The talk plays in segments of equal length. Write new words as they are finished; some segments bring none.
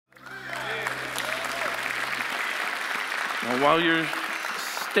Well, while you're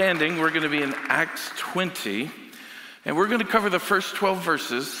standing, we're going to be in Acts 20, and we're going to cover the first 12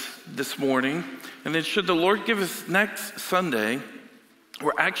 verses this morning. And then should the Lord give us next Sunday,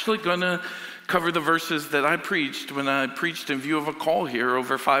 we're actually going to cover the verses that I preached when I preached in view of a call here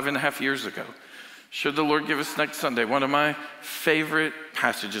over 5.5 years ago. Should the Lord give us next Sunday, one of my favorite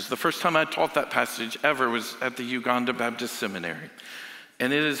passages. The first time I taught that passage ever was at the Uganda Baptist Seminary.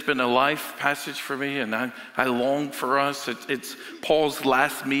 And it has been a life passage for me, and I long for us. It's Paul's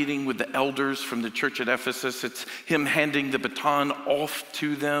last meeting with the elders from the church at Ephesus. It's him handing the baton off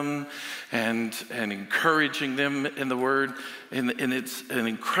to them and encouraging them in the word. And it's an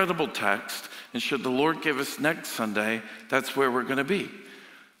incredible text. And should the Lord give us next Sunday, that's where we're going to be.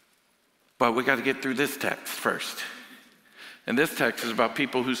 But we got to get through this text first. And this text is about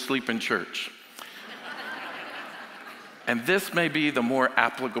people who sleep in church. And this may be the more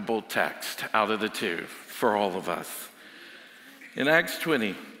applicable text out of the two for all of us. In Acts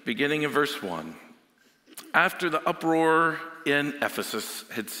 20, beginning in verse 1, after the uproar in Ephesus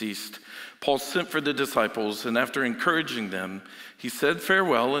had ceased, Paul sent for the disciples, and after encouraging them, he said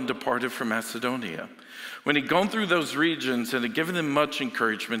farewell and departed for Macedonia. When he'd gone through those regions and had given them much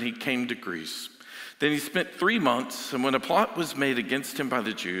encouragement, he came to Greece. Then he spent 3 months, and when a plot was made against him by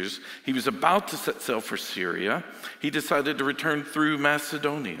the Jews, he was about to set sail for Syria. He decided to return through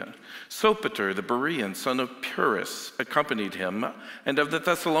Macedonia. Sopater, the Berean, son of Pyrrhus, accompanied him, and of the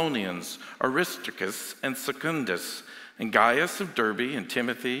Thessalonians, Aristarchus and Secundus, and Gaius of Derbe and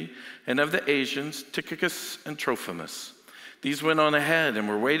Timothy, and of the Asians, Tychicus and Trophimus. These went on ahead and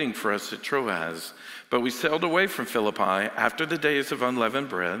were waiting for us at Troas. But we sailed away from Philippi after the days of unleavened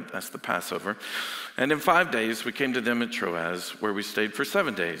bread, that's the Passover, and in 5 days we came to them at Troas, where we stayed for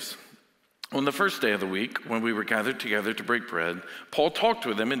 7 days. On the first day of the week, when we were gathered together to break bread, Paul talked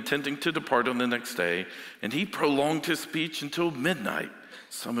with them, intending to depart on the next day, and he prolonged his speech until midnight.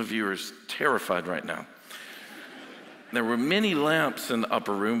 Some of you are terrified right now. There were many lamps in the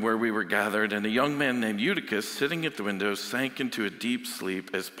upper room where we were gathered, and a young man named Eutychus, sitting at the window, sank into a deep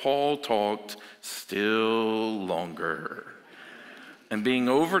sleep as Paul talked still longer. And being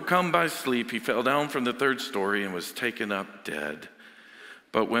overcome by sleep, he fell down from the 3rd story and was taken up dead.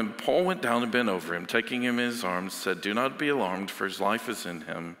 But when Paul went down and bent over him, taking him in his arms, said, "Do not be alarmed, for his life is in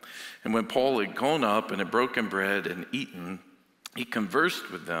him." And when Paul had gone up and had broken bread and eaten, he conversed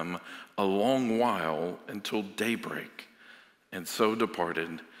with them a long while until daybreak, and so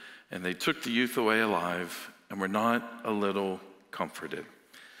departed. And they took the youth away alive and were not a little comforted.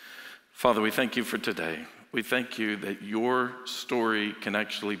 Father, we thank you for today. We thank you that your story can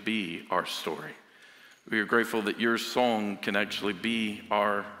actually be our story. We are grateful that your song can actually be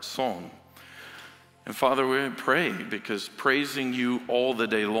our song. And Father, we pray, because praising you all the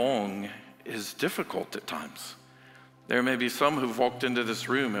day long is difficult at times. There may be some who've walked into this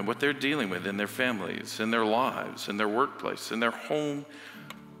room and what they're dealing with in their families, in their lives, in their workplace, in their home,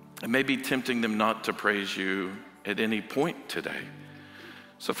 it may be tempting them not to praise you at any point today.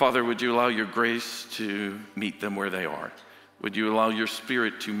 So Father, would you allow your grace to meet them where they are? Would you allow your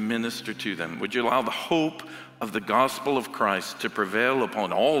Spirit to minister to them? Would you allow the hope of the gospel of Christ to prevail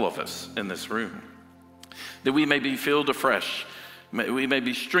upon all of us in this room? That we may be filled afresh, we may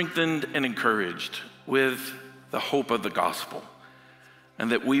be strengthened and encouraged with the hope of the gospel,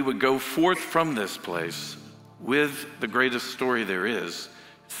 and that we would go forth from this place with the greatest story there is,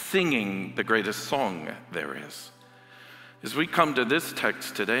 singing the greatest song there is. As we come to this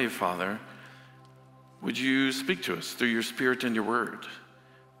text today, Father, would you speak to us through your Spirit and your word?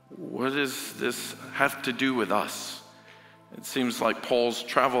 What does this have to do with us? It seems like Paul's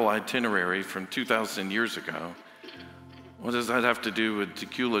travel itinerary from 2,000 years ago. What does that have to do with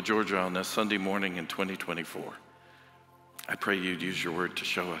Tequila, Georgia on a Sunday morning in 2024? I pray you'd use your word to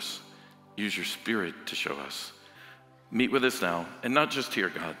show us. Use your Spirit to show us. Meet with us now, and not just here,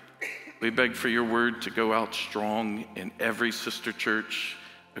 God. We beg for your word to go out strong in every sister church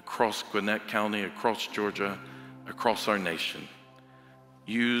across Gwinnett County, across Georgia, across our nation.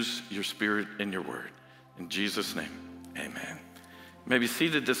 Use your Spirit and your word. In Jesus' name, amen. You may be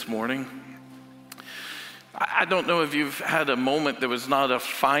seated this morning. I don't know if you've had a moment that was not a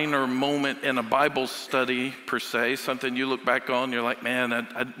finer moment in a Bible study per se, something you look back on, you're like, man,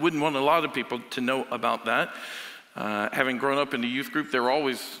 I wouldn't want a lot of people to know about that. Having grown up in the youth group, there were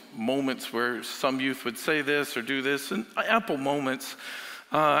always moments where some youth would say this or do this, and ample moments.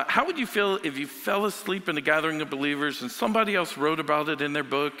 How would you feel if you fell asleep in a gathering of believers and somebody else wrote about it in their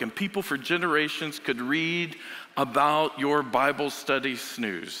book and people for generations could read about your Bible study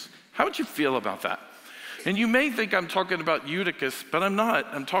snooze? How would you feel about that? And you may think I'm talking about Eutychus, but I'm not.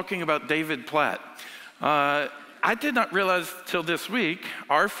 I'm talking about David Platt. I did not realize till this week,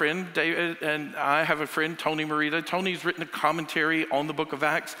 our friend David and I have a friend, Tony Marita. Tony's written a commentary on the book of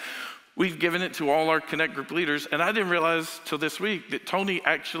Acts. We've given it to all our Connect group leaders, and I didn't realize till this week that Tony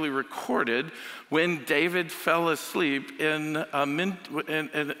actually recorded when David fell asleep in our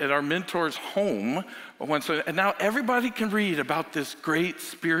mentor's home once. And now everybody can read about this great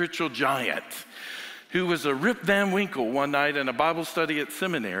spiritual giant who was a Rip Van Winkle one night in a Bible study at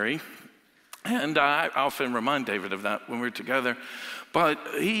seminary. And I often remind David of that when we're together. But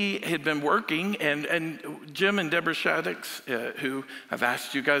he had been working, and Jim and Deborah Shaddix, who I've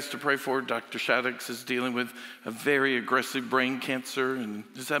asked you guys to pray for. Dr. Shaddix is dealing with a very aggressive brain cancer and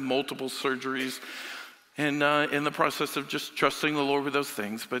has had multiple surgeries. And in the process of just trusting the Lord with those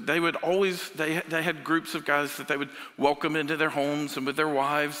things. But they would always, they had groups of guys that they would welcome into their homes and with their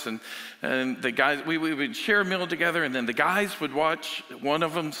wives. And the guys, we would share a meal together, and then the guys would watch one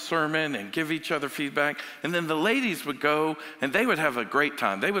of them's sermon and give each other feedback. And then the ladies would go and they would have a great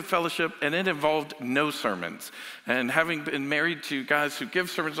time. They would fellowship, and it involved no sermons. And having been married to guys who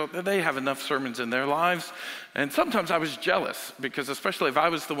give sermons, they have enough sermons in their lives. And sometimes I was jealous because, especially if I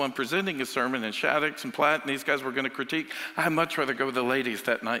was the one presenting a sermon and Shaddix and Platt and these guys were going to critique, I'd much rather go with the ladies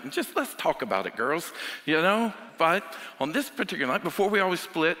that night and just let's talk about it, girls, you know? But on this particular night, before we always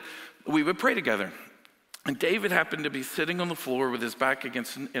split, we would pray together. And David happened to be sitting on the floor with his back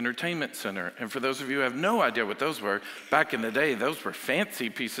against an entertainment center. And for those of you who have no idea what those were, back in the day, those were fancy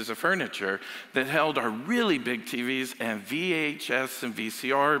pieces of furniture that held our really big TVs and VHS and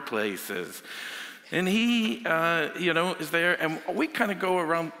VCR places. And he, is there, and we kind of go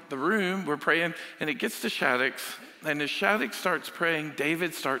around the room, we're praying, and it gets to Shaddix, and as Shaddix starts praying,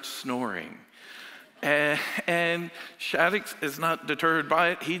 David starts snoring. And Shaddix is not deterred by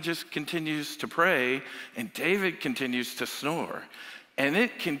it. He just continues to pray, and David continues to snore. And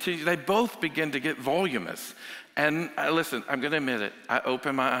it continues, they both begin to get voluminous. And listen, I'm going to admit it, I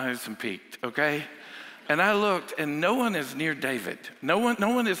opened my eyes and peeked, okay? And I looked, and no one is near David. No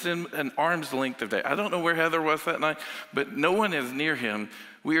one is in an arm's length of David. I don't know where Heather was that night, but no one is near him.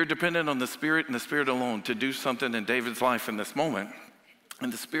 We are dependent on the Spirit and the Spirit alone to do something in David's life in this moment.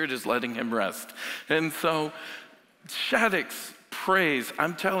 And the Spirit is letting him rest. And so Shaddix prays,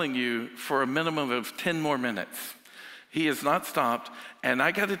 I'm telling you, for a minimum of 10 more minutes. He has not stopped. And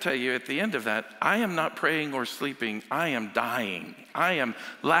I got to tell you, at the end of that, I am not praying or sleeping. I am dying. I am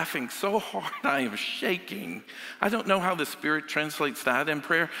laughing so hard. I am shaking. I don't know how the Spirit translates that in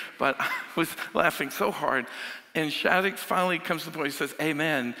prayer, but I was laughing so hard. And Shaddix finally comes to the point, he says,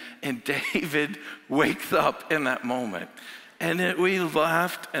 amen. And David wakes up in that moment. And we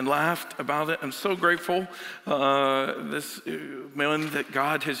laughed and laughed about it. I'm so grateful. This man that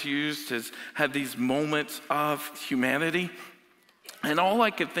God has used has had these moments of humanity. And all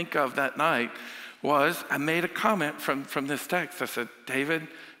I could think of that night was I made a comment from this text. I said, David,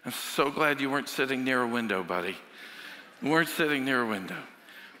 I'm so glad you weren't sitting near a window, buddy. You weren't sitting near a window.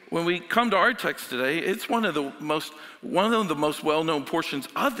 When we come to our text today, it's one of the most well-known portions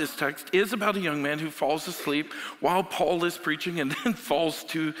of this text is about a young man who falls asleep while Paul is preaching and then falls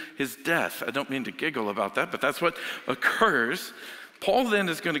to his death. I don't mean to giggle about that, but that's what occurs. Paul then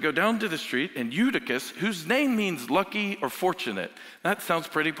is going to go down to the street, and Eutychus, whose name means lucky or fortunate. That sounds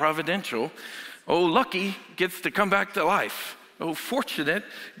pretty providential. Oh, lucky gets to come back to life. Oh, fortunate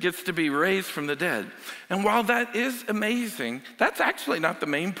gets to be raised from the dead. And while that is amazing, that's actually not the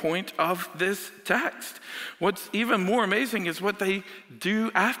main point of this text. What's even more amazing is what they do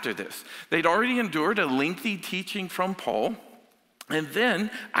after this. They'd already endured a lengthy teaching from Paul. And then,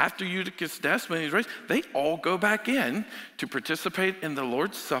 after Eutychus' death, when he's raised, they all go back in to participate in the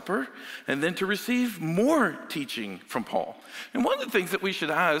Lord's Supper and then to receive more teaching from Paul. And one of the things that we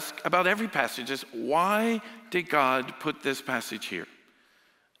should ask about every passage is, why did God put this passage here?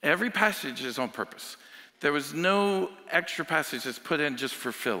 Every passage is on purpose. There was no extra passages put in just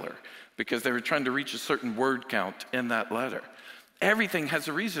for filler because they were trying to reach a certain word count in that letter. Everything has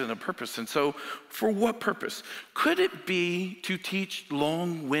a reason and a purpose. And so for what purpose? Could it be to teach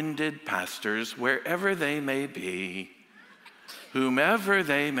long-winded pastors wherever they may be, whomever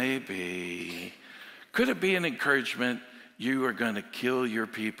they may be? Could it be an encouragement? You are going to kill your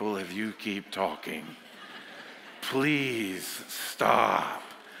people if you keep talking. Please stop.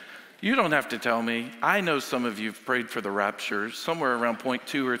 You don't have to tell me. I know some of you have prayed for the rapture somewhere around point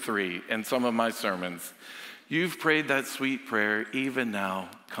 2 or 3 in some of my sermons. You've prayed that sweet prayer, even now,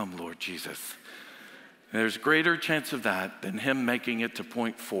 come Lord Jesus. There's greater chance of that than him making it to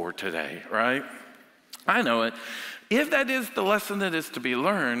point 4 today, right? I know it. If that is the lesson that is to be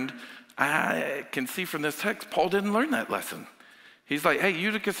learned, I can see from this text, Paul didn't learn that lesson. He's like, hey,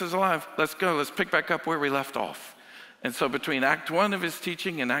 Eutychus is alive. Let's go. Let's pick back up where we left off. And so between Act 1 of his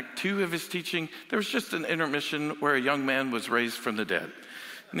teaching and Act 2 of his teaching, there was just an intermission where a young man was raised from the dead.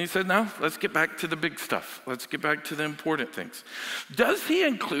 And he said, no, let's get back to the big stuff. Let's get back to the important things. Does he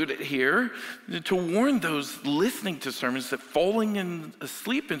include it here to warn those listening to sermons that falling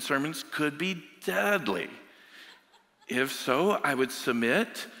asleep in sermons could be deadly? If so, I would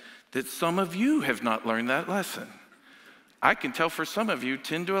submit that some of you have not learned that lesson. I can tell for some of you,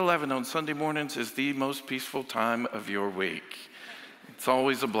 10 to 11 on Sunday mornings is the most peaceful time of your week. It's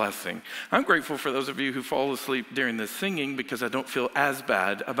always a blessing. I'm grateful for those of you who fall asleep during the singing because I don't feel as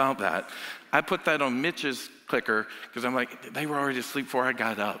bad about that. I put that on Mitch's clicker because I'm like, they were already asleep before I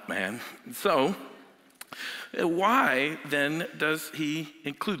got up, man. So why then does he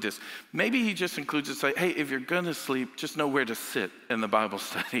include this? Maybe he just includes it, say, hey, if you're going to sleep, just know where to sit in the Bible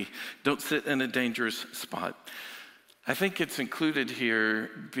study. Don't sit in a dangerous spot. I think it's included here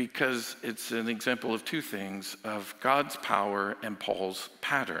because it's an example of two things, of God's power and Paul's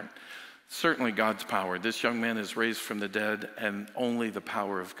pattern. Certainly God's power. This young man is raised from the dead, and only the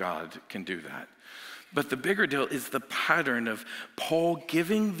power of God can do that. But the bigger deal is the pattern of Paul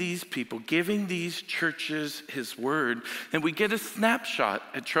giving these people, giving these churches his word. And we get a snapshot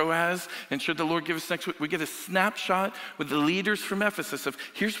at Troas, and should the Lord give us next week, we get a snapshot with the leaders from Ephesus of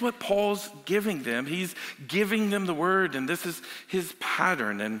here's what Paul's giving them. He's giving them the word, and this is his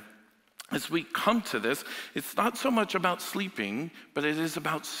pattern. And as we come to this, it's not so much about sleeping, but it is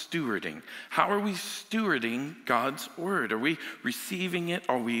about stewarding. How are we stewarding God's word? Are we receiving it?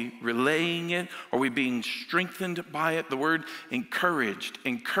 Are we relaying it? Are we being strengthened by it? The word encouraged,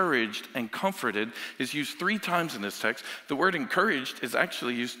 and comforted is used 3 times in this text. The word encouraged is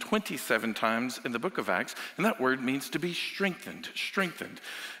actually used 27 times in the book of Acts, and that word means to be strengthened.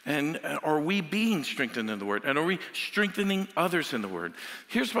 And are we being strengthened in the word? And are we strengthening others in the word?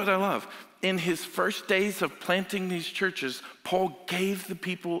 Here's what I love. In his first days of planting these churches, Paul gave the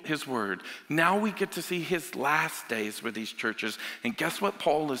people his word. Now we get to see his last days with these churches. And guess what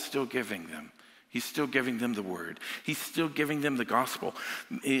Paul is still giving them? He's still giving them the word. He's still giving them the gospel.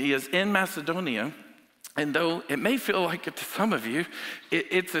 He is in Macedonia. And though it may feel like it to some of you,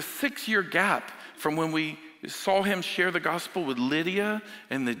 it's a 6-year gap from when we saw him share the gospel with Lydia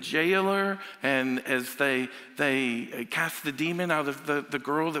and the jailer, and as they cast the demon out of the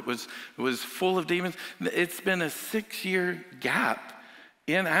girl that was full of demons. It's been a 6-year gap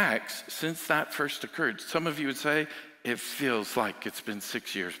in Acts since that first occurred. Some of you would say, it feels like it's been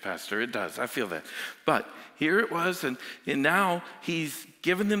 6 years, Pastor. It does. I feel that. But here it was, and now he's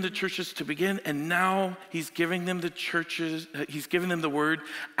given them the churches to begin, and now he's giving them the churches, he's giving them the word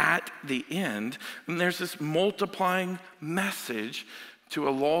at the end. And there's this multiplying message to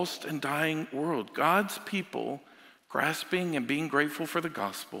a lost and dying world. God's people grasping and being grateful for the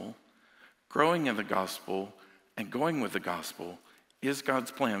gospel, growing in the gospel, and going with the gospel is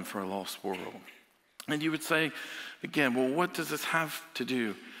God's plan for a lost world. And you would say, again, well, what does this have to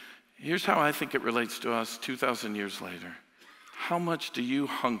do? Here's how I think it relates to us 2,000 years later. How much do you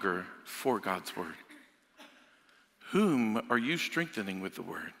hunger for God's word? Whom are you strengthening with the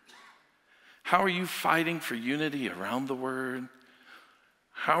word? How are you fighting for unity around the word?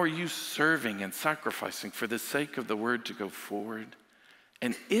 How are you serving and sacrificing for the sake of the word to go forward?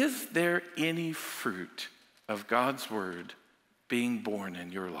 And is there any fruit of God's word being born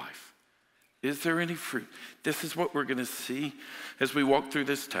in your life? Is there any fruit? This is what we're going to see as we walk through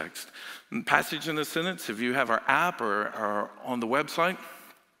this text. And passage in the sentence, if you have our app or on the website,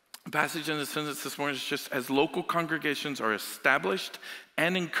 passage in the sentence this morning is just, as local congregations are established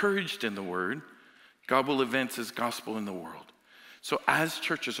and encouraged in the word, God will advance his gospel in the world. So as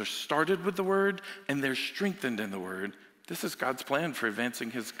churches are started with the word and they're strengthened in the word, this is God's plan for advancing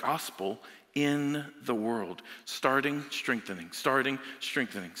his gospel in the world. Starting, strengthening. So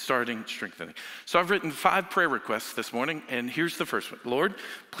I've written 5 prayer requests this morning, and here's the first one. Lord,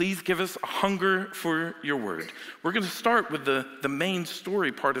 please give us a hunger for your word. We're going to start with the main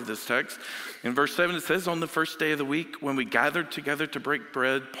story part of this text. In verse 7 it says, on the first day of the week, when we gathered together to break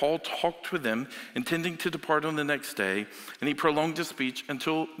bread, Paul talked with them, intending to depart on the next day, and he prolonged his speech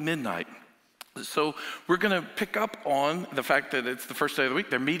until midnight. So we're going to pick up on the fact that it's the first day of the week.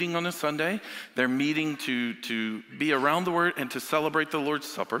 They're meeting on a Sunday. They're meeting to be around the word and to celebrate the Lord's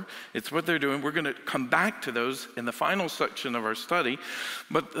Supper. It's what they're doing. We're going to come back to those in the final section of our study.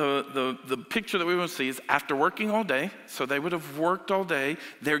 But the picture that we want to see is after working all day, so they would have worked all day,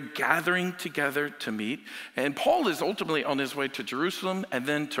 they're gathering together to meet. And Paul is ultimately on his way to Jerusalem and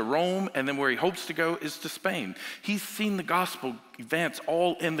then to Rome, and then where he hopes to go is to Spain. He's seen the gospel advance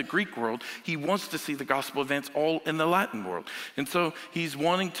all in the Greek world. He wants to see the gospel advance all in the Latin world. And so he's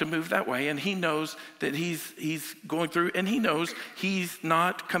wanting to move that way, and he knows that he's going through, and he knows he's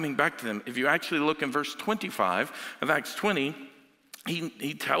not coming back to them. If you actually look in verse 25 of Acts 20,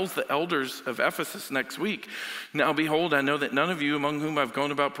 he tells the elders of Ephesus next week, "Now behold, I know that none of you among whom I've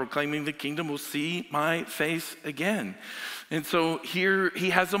gone about proclaiming the kingdom will see my face again." And so here he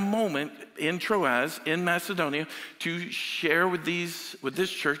has a moment in Troas, in Macedonia, to share with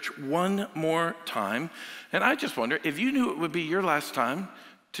this church one more time. And I just wonder, if you knew it would be your last time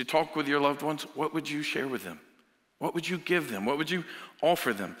to talk with your loved ones, what would you share with them? What would you give them? What would you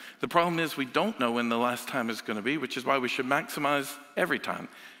offer them? The problem is we don't know when the last time is going to be, which is why we should maximize every time.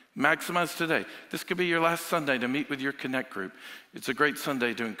 Maximize today. This could be your last Sunday to meet with your Connect group. It's a great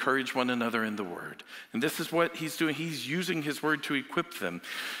Sunday to encourage one another in the Word. And this is what he's doing. He's using his Word to equip them.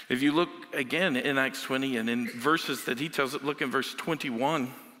 If you look again in Acts 20 and in verses that he tells it, look in verse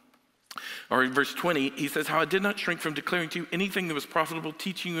 21. Or in verse 20, he says, "How I did not shrink from declaring to you anything that was profitable,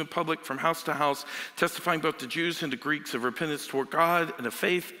 teaching you in public from house to house, testifying both to Jews and to Greeks of repentance toward God and of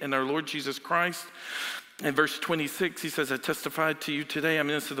faith in our Lord Jesus Christ." In verse 26, he says, "I testified to you today,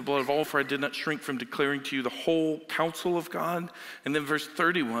 I'm innocent of the blood of all, for I did not shrink from declaring to you the whole counsel of God." And then verse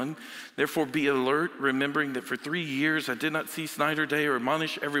 31, "Therefore be alert, remembering that for 3 years I did not cease night or day or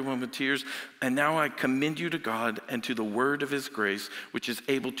admonish everyone with tears. And now I commend you to God and to the word of his grace, which is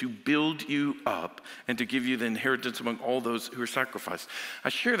able to build you up and to give you the inheritance among all those who are sacrificed." I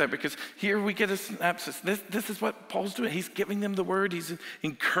share that because here we get a synopsis. This is what Paul's doing. He's giving them the word. He's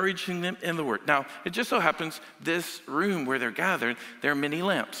encouraging them in the word. Now, it just so happens this room where they're gathered, there are many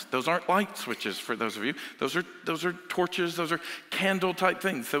lamps. Those aren't light switches for those of you. Those are torches. Those are candle type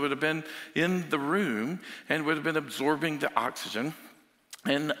things that would have been in the room and would have been absorbing the oxygen.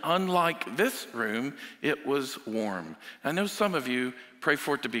 And unlike this room, it was warm. I know some of you pray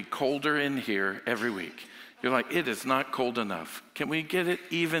for it to be colder in here every week. You're like, it is not cold enough. Can we get it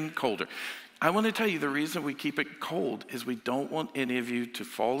even colder? I want to tell you the reason we keep it cold is we don't want any of you to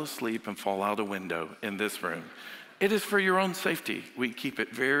fall asleep and fall out a window in this room. It is for your own safety. We keep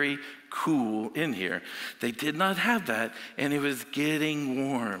it very cool in here. They did not have that, and it was getting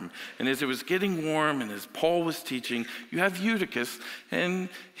warm. And as it was getting warm, and as Paul was teaching, you have Eutychus, and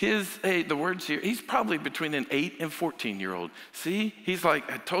the words here, he's probably between an 8 and 14-year-old. See, he's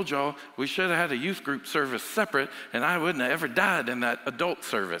like, I told y'all we should have had a youth group service separate, and I wouldn't have ever died in that adult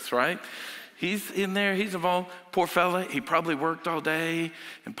service, right? He's in there, he's involved, poor fella. He probably worked all day,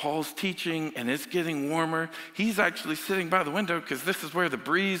 and Paul's teaching, and it's getting warmer. He's actually sitting by the window because this is where the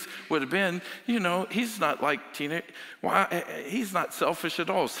breeze would have been. You know, he's not like teenage. He's not selfish at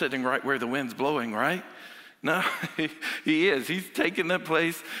all, sitting right where the wind's blowing, right? No, he is. He's taking that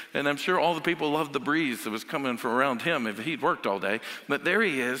place, and I'm sure all the people loved the breeze that was coming from around him if he'd worked all day. But there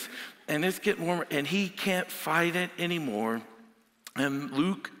he is, and it's getting warmer, and he can't fight it anymore. And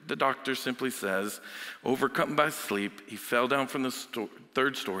Luke, the doctor, simply says, overcome by sleep, he fell down from the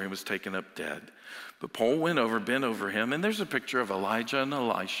third story and was taken up dead. But Paul went over, bent over him, and there's a picture of Elijah and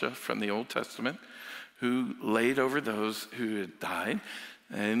Elisha from the Old Testament who laid over those who had died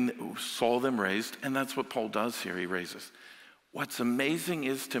and saw them raised, and that's what Paul does here, he raises. What's amazing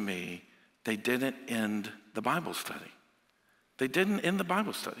is to me, they didn't end the Bible study. They didn't end the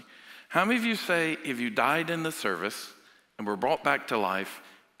Bible study. How many of you say if you died in the service and were brought back to life,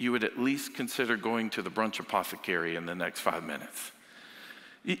 you would at least consider going to the brunch apothecary in the next 5 minutes?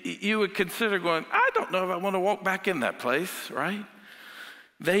 You would consider going, I don't know if I want to walk back in that place, right?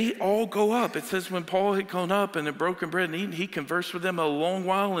 They all go up. It says when Paul had gone up and had broken bread and eaten, he conversed with them a long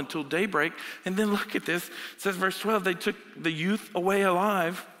while until daybreak. And then look at this. It says verse 12, they took the youth away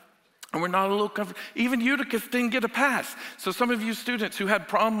alive. And we're not a little comfortable. Even Eutychus didn't get a pass. So some of you students who had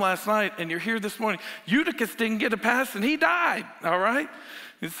prom last night and you're here this morning, Eutychus didn't get a pass and he died, all right?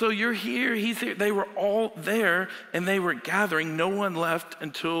 And so you're here, he's here. They were all there and they were gathering. No one left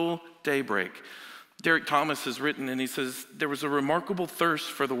until daybreak. Derek Thomas has written, and he says, there was a remarkable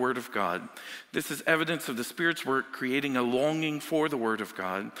thirst for the Word of God. This is evidence of the Spirit's work creating a longing for the Word of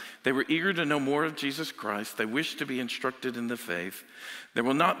God. They were eager to know more of Jesus Christ. They wished to be instructed in the faith. There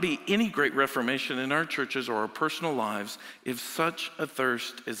will not be any great reformation in our churches or our personal lives if such a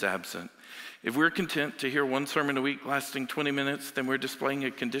thirst is absent. If we're content to hear one sermon a week lasting 20 minutes, then we're displaying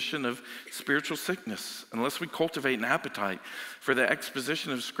a condition of spiritual sickness. Unless we cultivate an appetite for the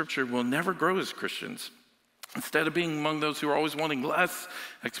exposition of Scripture, we'll never grow as Christians. Instead of being among those who are always wanting less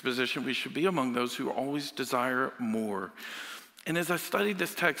exposition, we should be among those who always desire more. And as I studied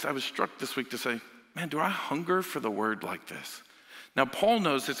this text, I was struck this week to say, man, do I hunger for the word like this? Now, Paul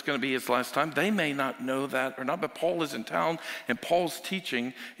knows it's going to be his last time. They may not know that or not, but Paul is in town and Paul's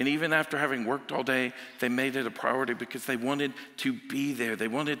teaching. And even after having worked all day, they made it a priority because they wanted to be there. They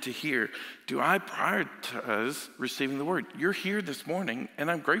wanted to hear, do I prioritize receiving the word? You're here this morning,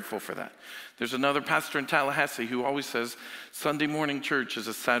 and I'm grateful for that. There's another pastor in Tallahassee who always says Sunday morning church is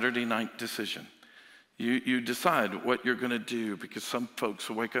a Saturday night decision. You decide what you're going to do because some folks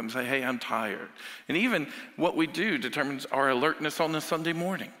will wake up and say, hey, I'm tired. And even what we do determines our alertness on a Sunday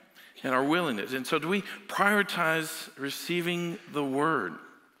morning and our willingness. And so do we prioritize receiving the word?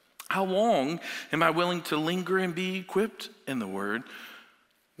 How long am I willing to linger and be equipped in the word?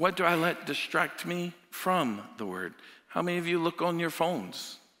 What do I let distract me from the word? How many of you look on your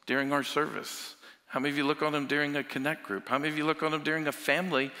phones during our service? How many of you look on them during a connect group? How many of you look on them during a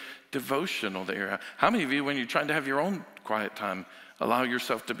family devotional there? How many of you, when you're trying to have your own quiet time, allow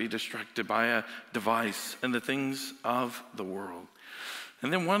yourself to be distracted by a device and the things of the world?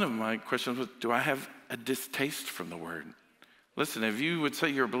 And then one of my questions was, do I have a distaste from the word? Listen, if you would say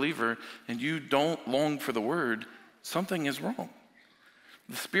you're a believer and you don't long for the word, something is wrong.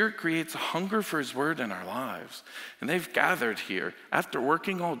 The Spirit creates a hunger for His word in our lives. And they've gathered here after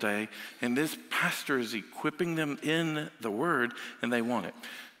working all day, and this pastor is equipping them in the word, and they want it.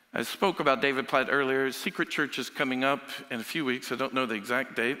 I spoke about David Platt earlier. Secret Church is coming up in a few weeks. I don't know the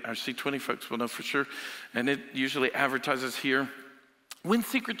exact date. Our C20 folks will know for sure. And it usually advertises here. When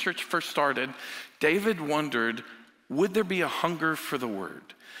Secret Church first started, David wondered, would there be a hunger for the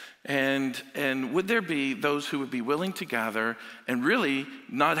word? And would there be those who would be willing to gather and really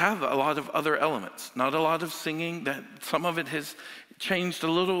not have a lot of other elements, not a lot of singing, that some of it has changed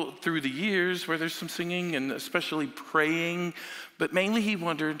a little through the years where there's some singing and especially praying, but mainly he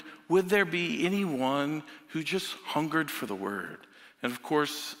wondered, would there be anyone who just hungered for the word? And of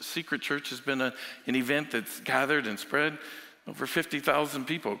course, Secret Church has been an event that's gathered and spread. Over 50,000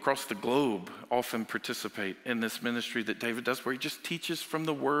 people across the globe often participate in this ministry that David does, where he just teaches from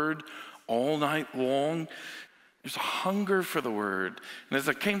the word all night long. There's a hunger for the word. And as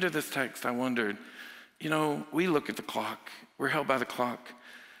I came to this text, I wondered, we look at the clock. We're held by the clock.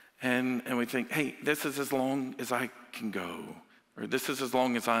 And we think, hey, this is as long as I can go. Or this is as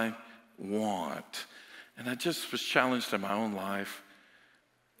long as I want. And I just was challenged in my own life.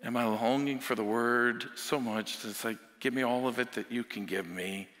 Am I longing for the word so much that it's like, give me all of it that you can give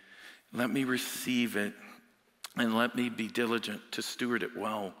me. Let me receive it, and let me be diligent to steward it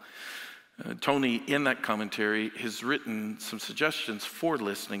well. Tony, in that commentary, has written some suggestions for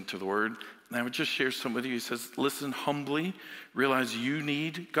listening to the word. And I would just share some with you. He says, listen humbly, realize you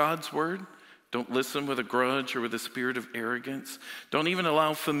need God's word. Don't listen with a grudge or with a spirit of arrogance. Don't even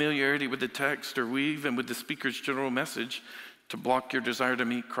allow familiarity with the text or even with the speaker's general message to block your desire to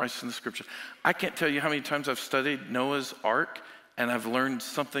meet Christ in the scripture. I can't tell you how many times I've studied Noah's Ark and I've learned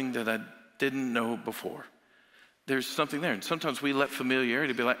something that I didn't know before. There's something there. And sometimes we let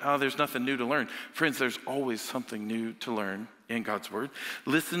familiarity be like, oh, there's nothing new to learn. Friends, there's always something new to learn in God's word.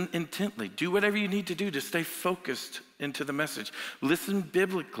 Listen intently. Do whatever you need to do to stay focused into the message. Listen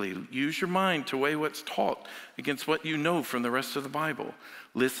biblically. Use your mind to weigh what's taught against what you know from the rest of the Bible.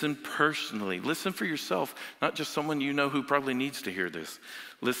 Listen personally. Listen for yourself, not just someone you know who probably needs to hear this.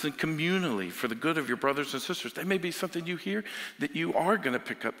 Listen communally for the good of your brothers and sisters. There may be something you hear that you are going to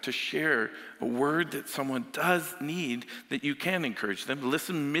pick up to share a word that someone does need that you can encourage them.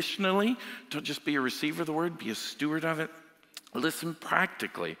 Listen missionally. Don't just be a receiver of the word, be a steward of it. Listen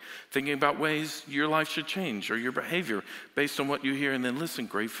practically, thinking about ways your life should change or your behavior based on what you hear, and then listen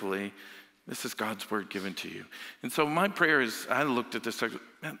gratefully. This is God's word given to you. And so my prayer is, I looked at this,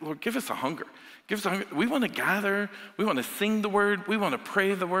 man, Lord, give us a hunger. Give us a hunger. We want to gather. We want to sing the word. We want to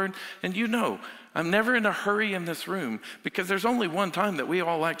pray the word. And I'm never in a hurry in this room because there's only one time that we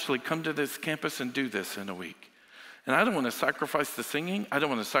all actually come to this campus and do this in a week. And I don't want to sacrifice the singing. I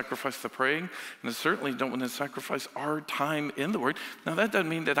don't want to sacrifice the praying. And I certainly don't want to sacrifice our time in the word. Now, that doesn't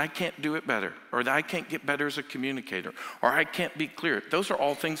mean that I can't do it better or that I can't get better as a communicator or I can't be clear. Those are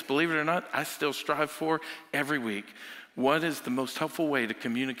all things, believe it or not, I still strive for every week. What is the most helpful way to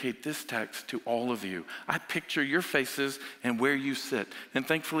communicate this text to all of you? I picture your faces and where you sit. And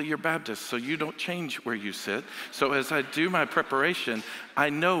thankfully, you're Baptists, so you don't change where you sit. So as I do my preparation, I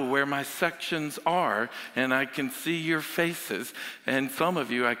know where my sections are, and I can see your faces. And some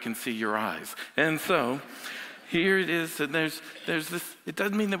of you, I can see your eyes. And so here it is, and there's this. It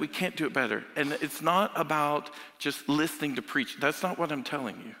doesn't mean that we can't do it better. And it's not about just listening to preach. That's not what I'm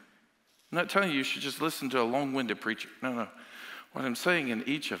telling you. I'm not telling you should just listen to a long-winded preacher. No. What I'm saying in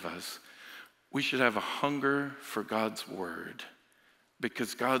each of us, we should have a hunger for God's word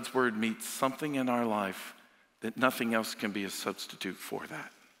because God's word meets something in our life that nothing else can be a substitute for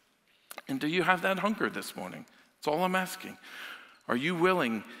that. And do you have that hunger this morning? That's all I'm asking. Are you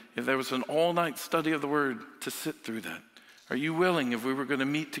willing, if there was an all-night study of the Word, to sit through that? Are you willing, if we were going to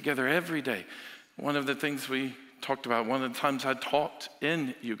meet together every day? One of the things we talked about, one of the times I taught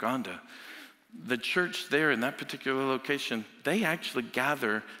in Uganda, the church there in that particular location, they actually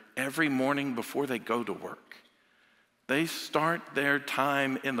gather every morning before they go to work. They start their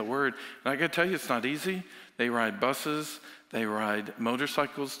time in the Word. And I got to tell you, it's not easy. They ride buses, they ride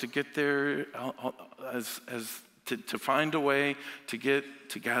motorcycles to get there, to find a way to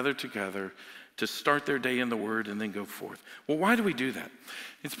gather together, to start their day in the Word and then go forth. Well, why do we do that?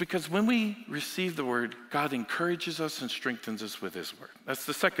 It's because when we receive the Word, God encourages us and strengthens us with His Word. That's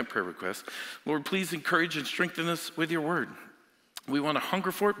the second prayer request. Lord, please encourage and strengthen us with your Word. We want to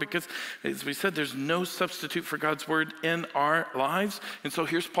hunger for it because, as we said, there's no substitute for God's Word in our lives. And so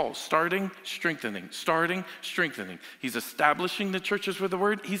here's Paul, starting, strengthening. He's establishing the churches with the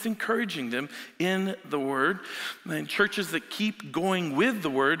Word. He's encouraging them in the Word. And churches that keep going with the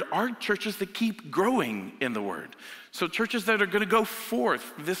Word are churches that keep growing in the Word. So churches that are going to go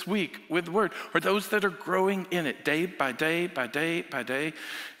forth this week with the Word are those that are growing in it day by day by day by day.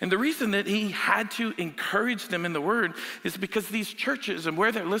 And the reason that he had to encourage them in the Word is because these churches and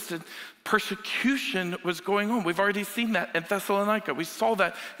where they're listed, persecution was going on. We've already seen that in Thessalonica. We saw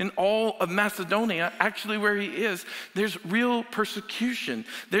that in all of Macedonia, actually where he is. There's real persecution.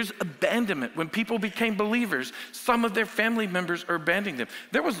 There's abandonment. When people became believers, some of their family members are abandoning them.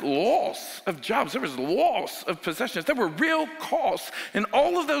 There was loss of jobs. There was loss of possessions. There were real costs. And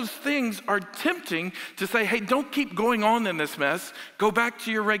all of those things are tempting to say, hey, don't keep going on in this mess. Go back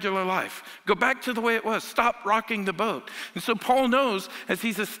to your regular life. Go back to the way it was. Stop rocking the boat. And so Paul knows as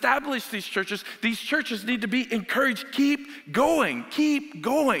he's established these churches need to be encouraged. Keep going, keep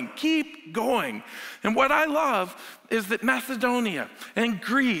going, keep going. And what I love is that Macedonia and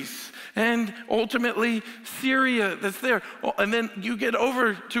Greece and ultimately Syria that's there, and then you get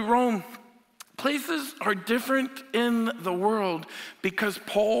over to Rome. Places are different in the world because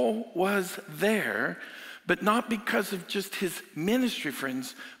Paul was there, but not because of just his ministry,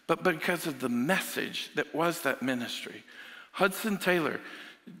 friends, but because of the message that was that ministry. Hudson Taylor,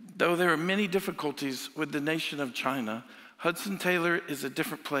 though there are many difficulties with the nation of China, Hudson Taylor is a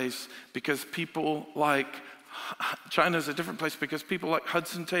different place because people like, China is a different place because people like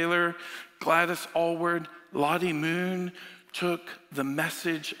Hudson Taylor, Gladys Aylward, Lottie Moon took the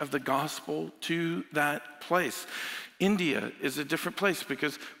message of the gospel to that place. India is a different place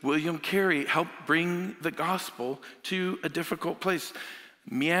because William Carey helped bring the gospel to a difficult place.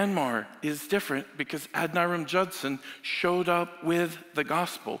 Myanmar is different because Adoniram Judson showed up with the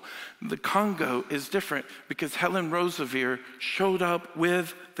gospel. The Congo is different because Helen Roseveare showed up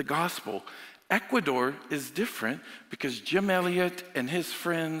with the gospel. Ecuador is different because Jim Elliot and his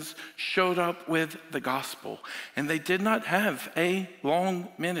friends showed up with the gospel. And they did not have a long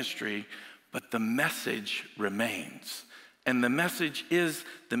ministry, but the message remains. And the message is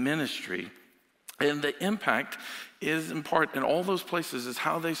the ministry. And the impact is in part in all those places is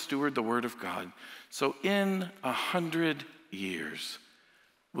how they steward the Word of God. So in 100 years,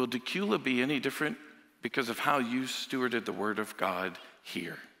 will Decula be any different because of how you stewarded the Word of God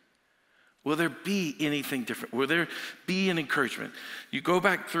here? Will there be anything different? Will there be an encouragement? You go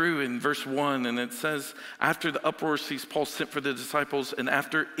back through in verse 1 and it says, after the uproar ceased, Paul sent for the disciples, and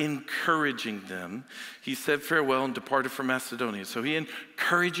after encouraging them, he said farewell and departed from Macedonia. So he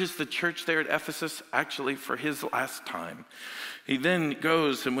encourages the church there at Ephesus actually for his last time. He then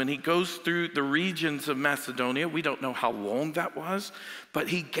goes, and when he goes through the regions of Macedonia, we don't know how long that was, but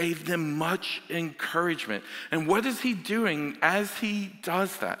he gave them much encouragement. And what is he doing as he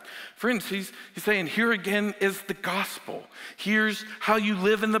does that? Friends, he's saying, here again is the gospel. Here's how you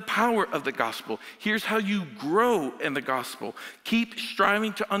live in the power of the gospel. Here's how you grow in the gospel. Keep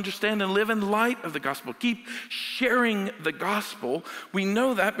striving to understand and live in light of the gospel. Keep sharing the gospel. We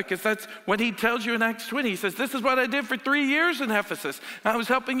know that because that's what he tells you in Acts 20. He says, this is what I did for 3 years in Ephesus. I was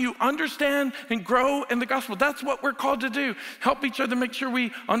helping you understand and grow in the gospel. That's what we're called to do. Help each other make sure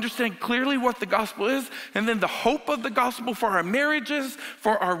we understand clearly what the gospel is, and then the hope of the gospel for our marriages,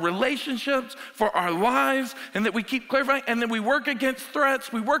 for our relationships, for our lives, and that we keep clarifying, and then we work against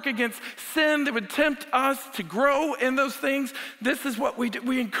threats, we work against sin that would tempt us to grow in those things. This is what we do.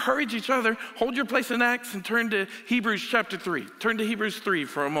 We encourage each other. Hold your place in Acts and turn to Hebrews chapter 3. Turn to Hebrews 3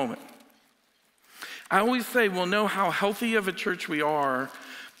 for a moment. I always say we'll know how healthy of a church we are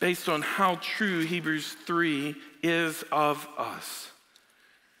based on how true Hebrews 3 is of us.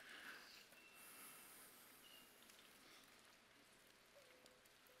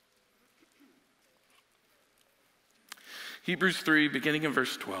 Hebrews 3, beginning in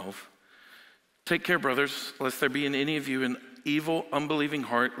verse 12. Take care, brothers, lest there be in any of you an evil, unbelieving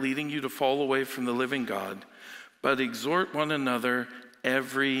heart leading you to fall away from the living God, but exhort one another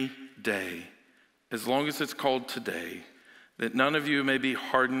every day, as long as it's called today, that none of you may be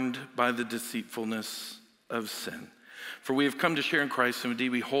hardened by the deceitfulness of sin. For we have come to share in Christ, and indeed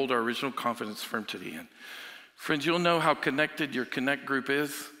we hold our original confidence firm to the end. Friends, you'll know how connected your Connect group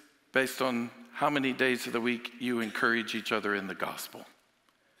is based on how many days of the week you encourage each other in the gospel.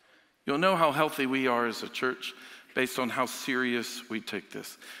 You'll know how healthy we are as a church based on how serious we take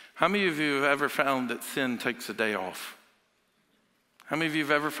this. How many of you have ever found that sin takes a day off? How many of you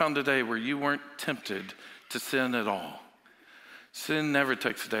have ever found a day where you weren't tempted to sin at all? Sin never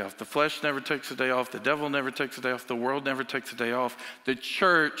takes a day off. The flesh never takes a day off. The devil never takes a day off. The world never takes a day off. The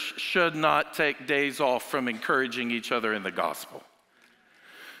church should not take days off from encouraging each other in the gospel.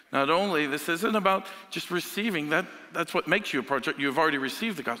 Not only, this isn't about just receiving, that's what makes you a project. You've already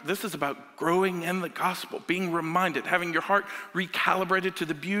received the gospel. This is about growing in the gospel, being reminded, having your heart recalibrated to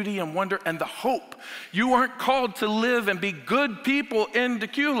the beauty and wonder and the hope. You aren't called to live and be good people in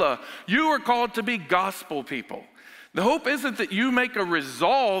Decula. You are called to be gospel people. The hope isn't that you make a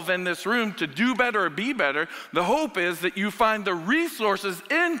resolve in this room to do better or be better. The hope is that you find the resources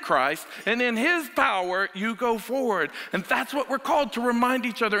in Christ, and in his power, you go forward. And that's what we're called, to remind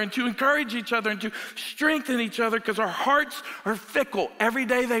each other and to encourage each other and to strengthen each other, because our hearts are fickle. Every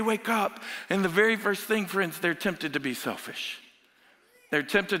day they wake up, and the very first thing, friends, they're tempted to be selfish. They're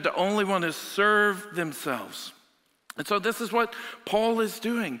tempted to only want to serve themselves. And so this is what Paul is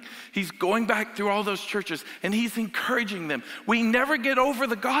doing. He's going back through all those churches and he's encouraging them. We never get over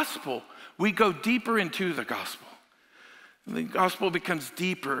the gospel. We go deeper into the gospel. The gospel becomes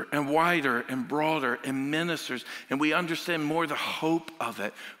deeper and wider and broader and ministers, and we understand more the hope of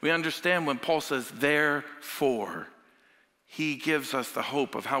it. We understand when Paul says, therefore, he gives us the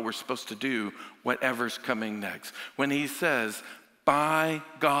hope of how we're supposed to do whatever's coming next. When he says, by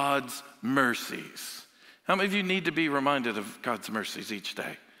God's mercies. How many of you need to be reminded of God's mercies each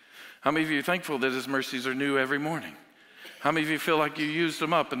day? How many of you are thankful that his mercies are new every morning? How many of you feel like you used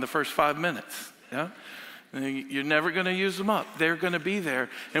them up in the first 5 minutes? Yeah? You're never going to use them up. They're going to be there.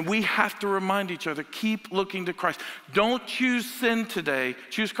 And we have to remind each other, keep looking to Christ. Don't choose sin today.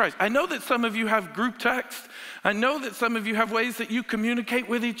 Choose Christ. I know that some of you have group text. I know that some of you have ways that you communicate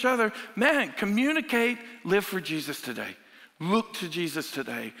with each other. Man, communicate, live for Jesus today. Look to Jesus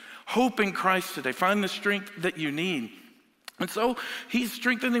today. Hope in Christ today. Find the strength that you need. And so he's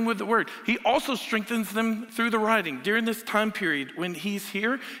strengthening with the word. He also strengthens them through the writing. During this time period when he's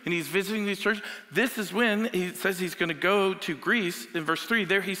here and he's visiting these churches, this is when he says he's going to go to Greece. In verse 3,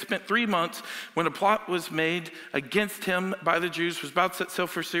 there he spent 3 months. When a plot was made against him by the Jews, was about to set sail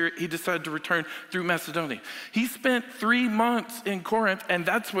for Syria, he decided to return through Macedonia. He spent 3 months in Corinth, and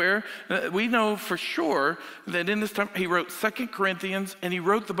that's where we know for sure that in this time he wrote 2 Corinthians and he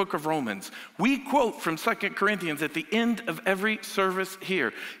wrote the book of Romans. We quote from 2 Corinthians at the end of every service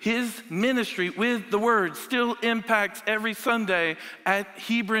here. His ministry with the word still impacts every Sunday at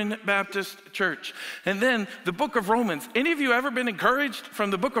Hebron Baptist Church. And then the book of Romans. Any of you ever been encouraged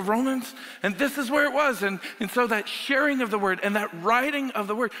from the book of Romans? And this is where it was. And so that sharing of the word and that writing of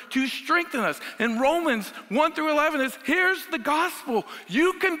the word to strengthen us. And Romans 1 through 11 is, here's the gospel.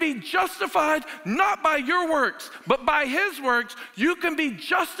 You can be justified not by your works, but by his works. You can be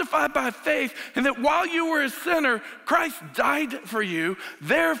justified by faith. And that while you were a sinner, Christ died for you.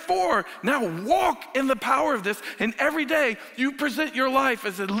 Therefore, now walk in the power of this. And every day you present your life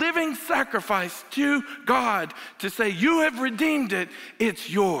as a living sacrifice to God to say, you have redeemed it. It's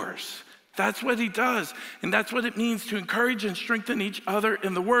yours. That's what he does. And that's what it means to encourage and strengthen each other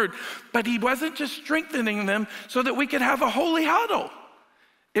in the word. But he wasn't just strengthening them so that we could have a holy huddle.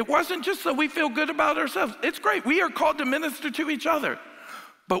 It wasn't just so we feel good about ourselves. It's great. We are called to minister to each other.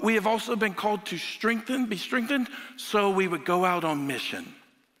 But we have also been called to be strengthened, so we would go out on mission.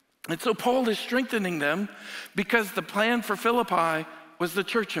 And so Paul is strengthening them because the plan for Philippi was the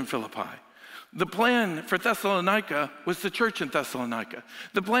church in Philippi. The plan for Thessalonica was the church in Thessalonica.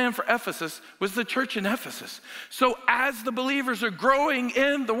 The plan for Ephesus was the church in Ephesus. So as the believers are growing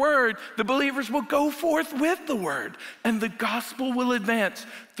in the word, the believers will go forth with the word, and the gospel will advance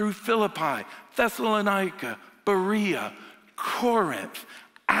through Philippi, Thessalonica, Berea, Corinth,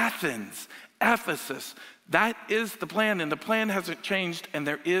 Athens, Ephesus. That is the plan, and the plan hasn't changed, and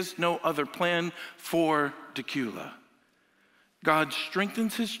there is no other plan for Decula. God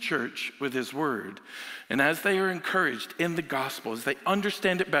strengthens his church with his word, and as they are encouraged in the gospel, as they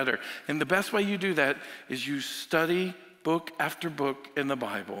understand it better, and the best way you do that is you study book after book in the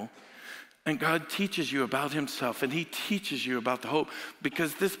Bible, And God teaches you about himself, and he teaches you about the hope,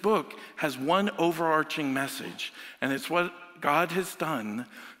 because this book has one overarching message, and it's what God has done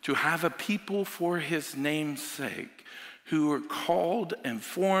to have a people for his name's sake who are called and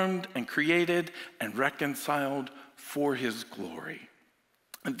formed and created and reconciled for his glory.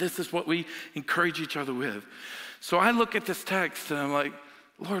 And this is what we encourage each other with. So I look at this text and I'm like,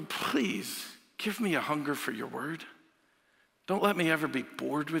 Lord, please give me a hunger for your word. Don't let me ever be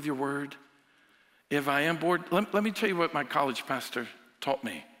bored with your word. If I am bored, let me tell you what my college pastor taught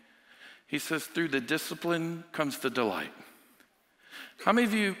me. He says, through the discipline comes the delight. How many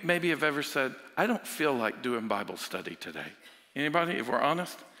of you maybe have ever said, I don't feel like doing Bible study today? Anybody, if we're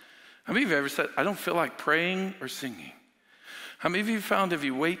honest? How many of you have ever said, I don't feel like praying or singing? How many of you found if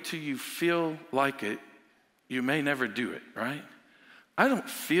you wait till you feel like it, you may never do it, right? I don't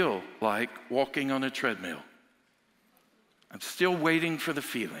feel like walking on a treadmill. I'm still waiting for the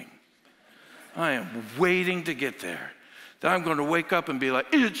feeling. I am waiting to get there. That I'm going to wake up and be like,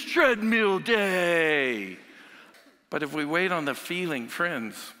 it's treadmill day. But if we wait on the feeling,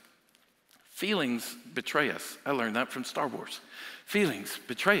 friends, feelings betray us. I learned that from Star Wars. Feelings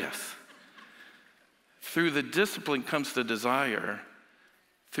betray us. Through the discipline comes the desire.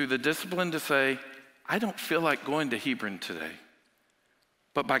 Through the discipline to say, I don't feel like going to Hebron today.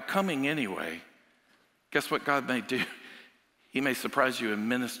 But by coming anyway, guess what God may do? He may surprise you and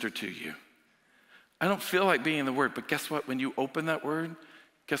minister to you. I don't feel like being in the Word, but guess what? When you open that Word,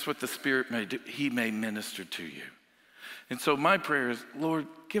 guess what the Spirit may do? He may minister to you. And so my prayer is, Lord,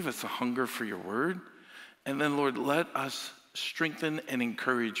 give us a hunger for your Word. And then, Lord, let us strengthen and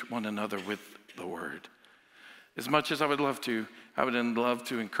encourage one another with the Word. As much as I would love to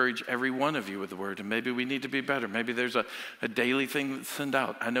encourage every one of you with the Word. And maybe we need to be better. Maybe there's a daily thing that's sent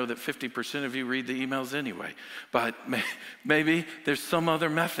out. I know that 50% of you read the emails anyway. But maybe there's some other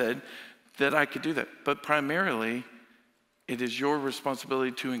method that I could do that. But primarily, it is your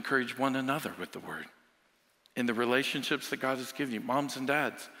responsibility to encourage one another with the Word. In the relationships that God has given you, moms and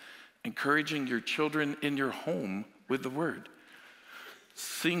dads, encouraging your children in your home with the Word.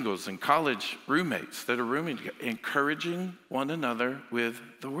 Singles and college roommates that are rooming together, encouraging one another with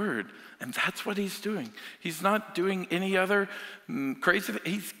the Word. And that's what he's doing. He's not doing any other crazy thing.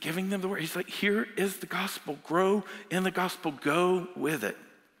 He's giving them the Word. He's like, here is the gospel. Grow in the gospel. Go with it.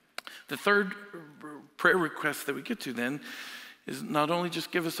 The third prayer request that we get to then is not only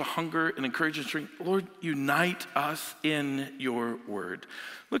just give us a hunger and encouragement, strength, Lord, unite us in your word.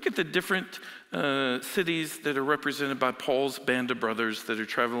 Look at the different cities that are represented by Paul's band of brothers that are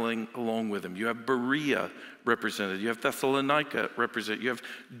traveling along with him. You have Berea represented. You have Thessalonica represented. You have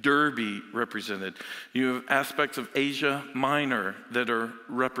Derbe represented. You have aspects of Asia Minor that are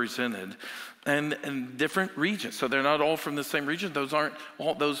represented. And different regions. So they're not all from the same region.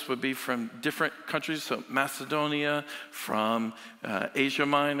 Those would be from different countries. So Macedonia, from Asia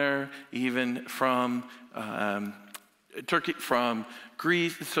Minor, even from Turkey, from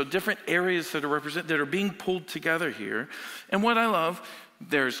Greece. So different areas that are represented, that are being pulled together here. And what I love,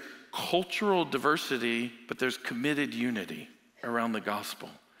 there's cultural diversity, but there's committed unity around the gospel.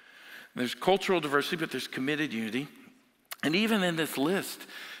 There's cultural diversity, but there's committed unity. And even in this list,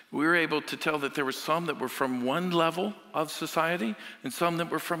 we were able to tell that there were some that were from one level of society and some that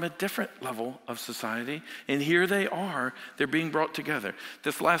were from a different level of society. And here they are, they're being brought together.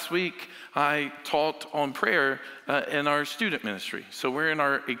 This last week, I taught on prayer in our student ministry. So we're in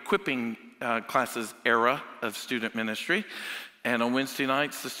our equipping classes era of student ministry. And on Wednesday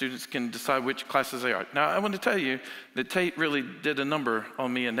nights, the students can decide which classes they are. Now, I want to tell you that Tate really did a number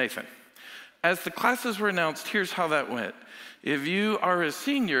on me and Nathan. As the classes were announced, here's how that went. If you are a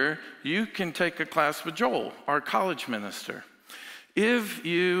senior, you can take a class with Joel, our college minister. If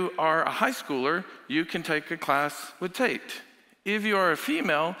you are a high schooler, you can take a class with Tate. If you are a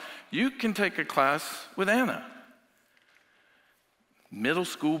female, you can take a class with Anna. Middle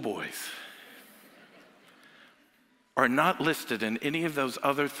school boys are not listed in any of those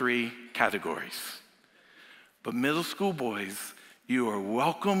other three categories. But middle school boys, you are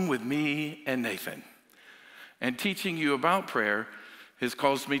welcome with me and Nathan. And teaching you about prayer has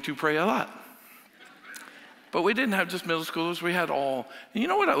caused me to pray a lot. But we didn't have just middle schoolers, we had all. And you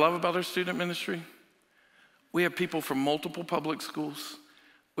know what I love about our student ministry? We have people from multiple public schools.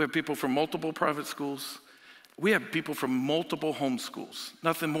 We have people from multiple private schools. We have people from multiple homeschools.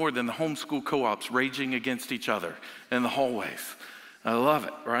 Nothing more than the homeschool co-ops raging against each other in the hallways. I love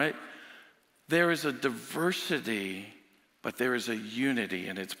it, right? There is a diversity, but there is a unity,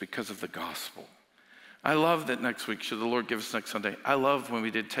 and it's because of the gospel. I love that next week, should the Lord give us next Sunday, I love when we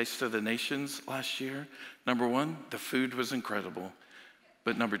did Taste of the Nations last year. Number one, the food was incredible.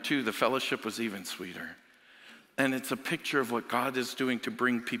 But number two, the fellowship was even sweeter. And it's a picture of what God is doing to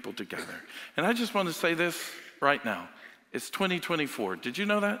bring people together. And I just want to say this right now. It's 2024. Did you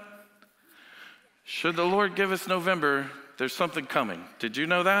know that? Should the Lord give us November, there's something coming. Did you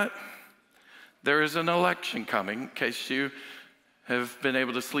know that? There is an election coming, in case you have been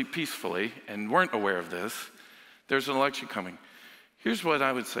able to sleep peacefully and weren't aware of this. There's an election coming. Here's what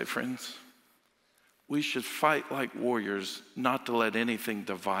I would say, friends. We should fight like warriors not to let anything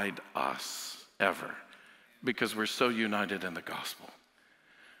divide us ever, because we're so united in the gospel.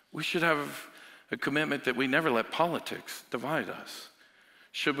 We should have a commitment that we never let politics divide us.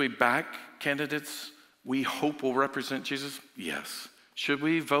 Should we back candidates we hope will represent Jesus? Yes. Should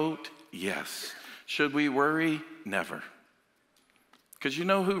we vote? Yes. Should we worry? Never. Because you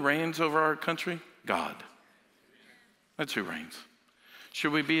know who reigns over our country? God. That's who reigns.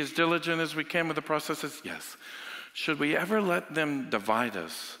 Should we be as diligent as we can with the processes? Yes. Should we ever let them divide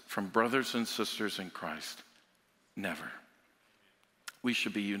us from brothers and sisters in Christ? Never. We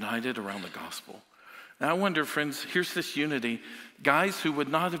should be united around the gospel. And I wonder, friends, here's this unity. Guys who would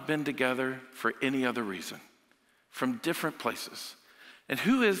not have been together for any other reason, from different places. And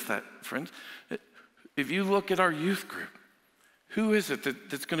who is that, friends? If you look at our youth group, who is it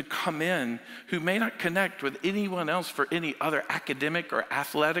that's going to come in who may not connect with anyone else for any other academic or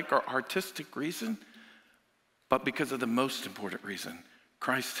athletic or artistic reason, but because of the most important reason,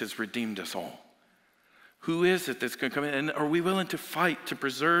 Christ has redeemed us all? Who is it that's going to come in? And are we willing to fight to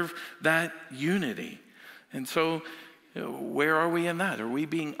preserve that unity? And so, where are we in that? Are we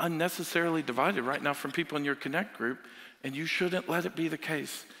being unnecessarily divided right now from people in your Connect group? And you shouldn't let it be the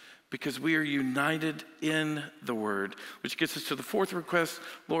case, because we are united in the word, which gets us to the fourth request.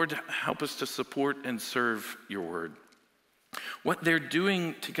 Lord, help us to support and serve your word. What they're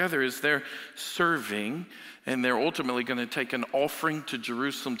doing together is they're serving, and they're ultimately going to take an offering to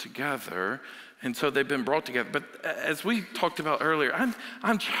Jerusalem together. And so they've been brought together. But as we talked about earlier,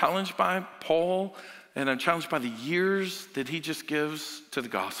 I'm challenged by Paul, and I'm challenged by the years that he just gives to the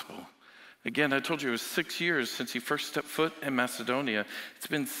gospel. Again, I told you it was 6 years since he first stepped foot in Macedonia. It's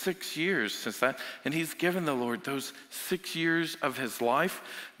been 6 years since that. And he's given the Lord those 6 years of his life.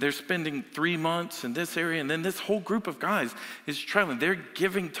 They're spending 3 months in this area. And then this whole group of guys is traveling. They're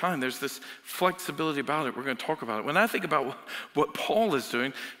giving time. There's this flexibility about it. We're going to talk about it. When I think about what Paul is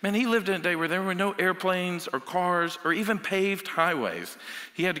doing, man, he lived in a day where there were no airplanes or cars or even paved highways.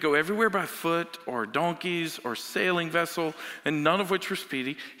 He had to go everywhere by foot or donkeys or sailing vessel, and none of which were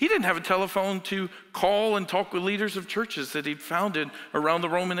speedy. He didn't have a telephone to call and talk with leaders of churches that he'd founded around the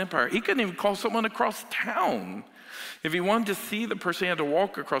Roman Empire. He couldn't even call someone across town. If he wanted to see the person, he had to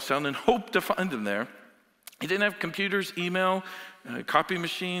walk across town and hope to find them there. He didn't have computers, email, copy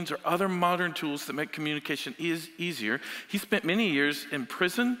machines, or other modern tools that make communication easier. He spent many years in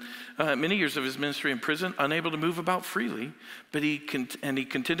prison, many years of his ministry in prison, unable to move about freely, but he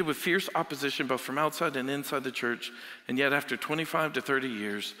contended with fierce opposition both from outside and inside the church. And yet after 25 to 30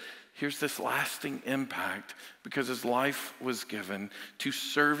 years, here's this lasting impact because his life was given to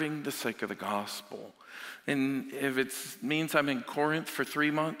serving the sake of the gospel. And if it means I'm in Corinth for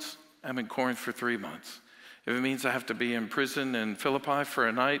 3 months, I'm in Corinth for 3 months. If it means I have to be in prison in Philippi for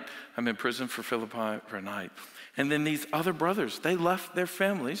a night, I'm in prison for Philippi for a night. And then these other brothers, they left their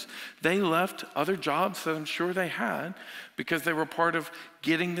families. They left other jobs that I'm sure they had because they were part of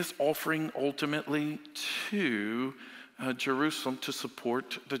getting this offering ultimately to Jerusalem to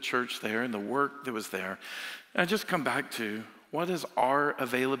support the church there and the work that was there. And I just come back to, what does our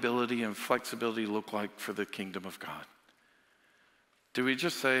availability and flexibility look like for the kingdom of God? Do we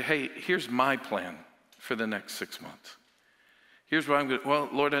just say, hey, here's my plan for the next 6 months? Here's what I'm going to, well,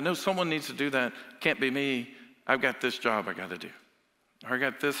 Lord, I know someone needs to do that. Can't be me. I've got this job I got to do. Or I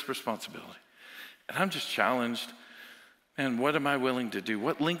got this responsibility. And I'm just challenged. And what am I willing to do?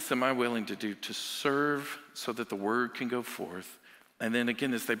 What lengths am I willing to do to serve so that the word can go forth? And then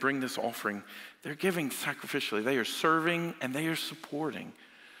again, as they bring this offering, they're giving sacrificially. They are serving and they are supporting.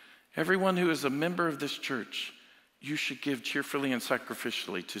 Everyone who is a member of this church, you should give cheerfully and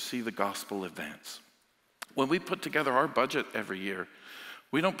sacrificially to see the gospel advance. When we put together our budget every year,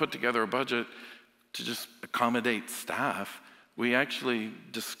 we don't put together a budget to just accommodate staff. We actually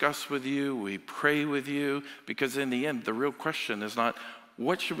discuss with you, we pray with you, because in the end, the real question is not,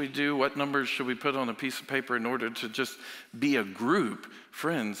 what should we do? What numbers should we put on a piece of paper in order to just be a group?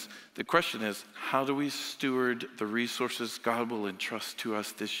 Friends, the question is, how do we steward the resources God will entrust to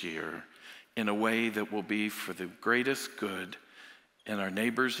us this year in a way that will be for the greatest good in our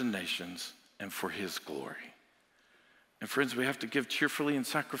neighbors and nations and for his glory? And friends, we have to give cheerfully and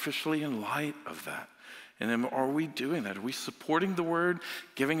sacrificially in light of that. And then are we doing that? Are we supporting the word,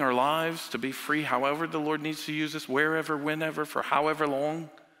 giving our lives to be free however the Lord needs to use us, wherever, whenever, for however long?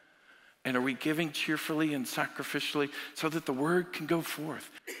 And are we giving cheerfully and sacrificially so that the word can go forth?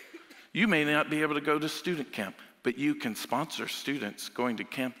 You may not be able to go to student camp, but you can sponsor students going to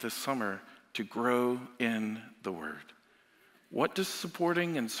camp this summer to grow in the word. What does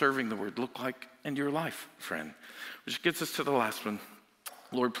supporting and serving the word look like in your life, friend? Which gets us to the last one.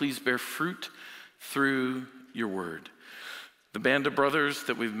 Lord, please bear fruit through your word. The band of brothers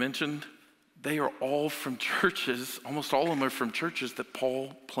that we've mentioned, they are all from churches, almost all of them are from churches that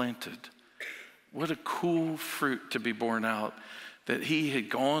Paul planted. What a cool fruit to be born out, that he had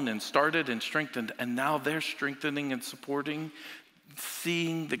gone and started and strengthened, and now they're strengthening and supporting,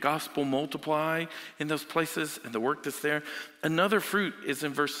 seeing the gospel multiply in those places and the work that's there. Another fruit is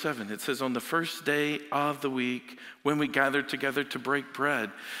in verse 7. It says, on the first day of the week, when we gathered together to break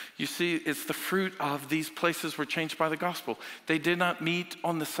bread. You see, it's the fruit of these places were changed by the gospel. They did not meet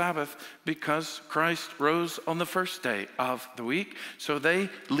on the Sabbath because Christ rose on the first day of the week. So they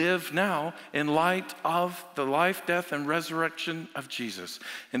live now in light of the life, death, and resurrection of Jesus.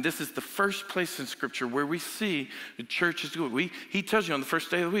 And this is the first place in Scripture where we see the church is doing. He tells you on the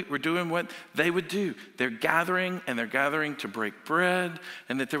first day of the week, we're doing what they would do. They're gathering, and they're gathering to break bread,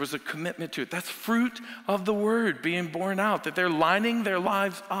 and that there was a commitment to it. That's fruit of the word being born out, that they're lining their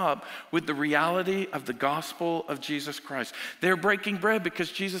lives up with the reality of the gospel of Jesus Christ. They're breaking bread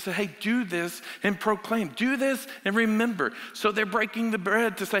because Jesus said, hey, do this and proclaim. Do this and remember. So they're breaking the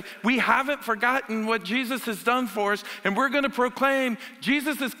bread to say, we haven't forgotten what Jesus has done for us, and we're going to proclaim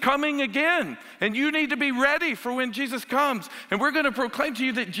Jesus is coming again, and you need to be ready for when Jesus comes. And we're going to proclaim to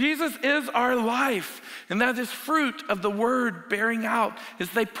you that Jesus is our life, and that is fruit of the word bearing out as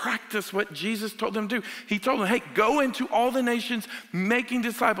they practice what Jesus told them to do. He told them, hey, go into all the nations, making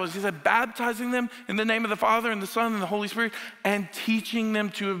disciples. He said, baptizing them in the name of the Father and the Son and the Holy Spirit, and teaching them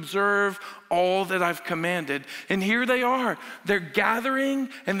to observe all that I've commanded. And here they are. They're gathering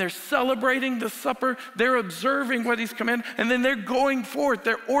and they're celebrating the supper. They're observing what he's commanded, and then they're going forth.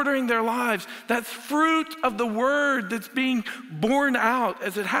 They're ordering their lives. That's fruit of the word that's being born out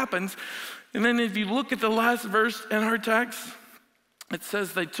as it happens. And then if you look at the last verse in our text, it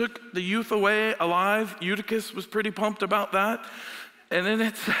says they took the youth away alive. Eutychus was pretty pumped about that. And then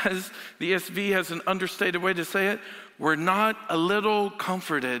it says, the ESV has an understated way to say it, we're not a little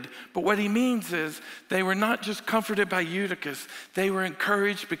comforted. But what he means is they were not just comforted by Eutychus. They were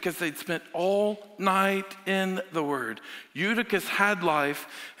encouraged because they'd spent all night in the word. Eutychus had life,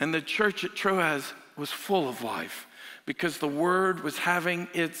 and the church at Troas was full of life because the word was having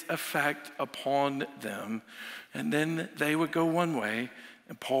its effect upon them. And then they would go one way,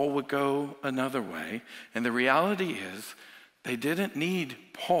 and Paul would go another way. And the reality is, they didn't need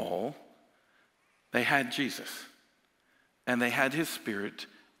Paul. They had Jesus. And they had his Spirit,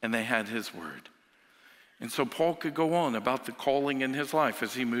 and they had his word. And so Paul could go on about the calling in his life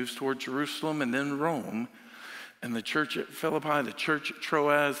as he moves toward Jerusalem and then Rome. And the church at Philippi, the church at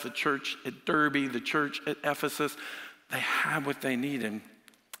Troas, the church at Derbe, the church at Ephesus, they had what they needed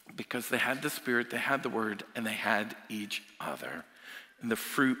because they had the Spirit, they had the word, and they had each other. And the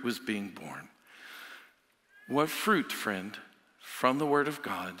fruit was being born. What fruit, friend, from the word of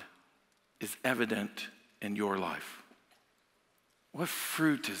God is evident in your life? What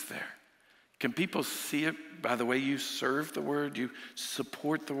fruit is there? Can people see it by the way you serve the word, you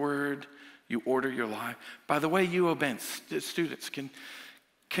support the word, you order your life? By the way you obey. Students,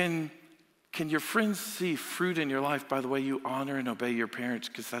 can your friends see fruit in your life by the way you honor and obey your parents,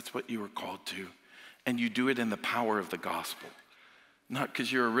 because that's what you were called to, and you do it in the power of the gospel? Not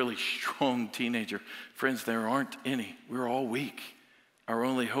because you're a really strong teenager. Friends, there aren't any. We're all weak. Our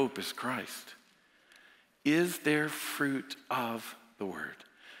only hope is Christ. Is there fruit of the word?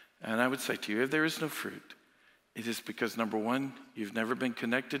 And I would say to you, if there is no fruit, it is because, number one, you've never been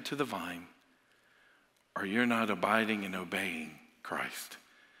connected to the vine, or you're not abiding and obeying Christ.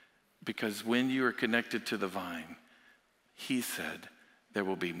 Because when you are connected to the vine, he said there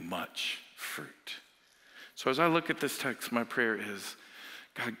will be much fruit. So as I look at this text, my prayer is,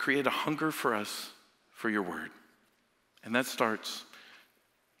 God, create a hunger for us for your word. And that starts,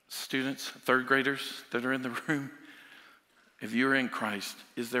 students, third graders that are in the room, if you're in Christ,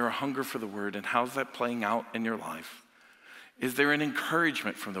 is there a hunger for the word, and how's that playing out in your life? Is there an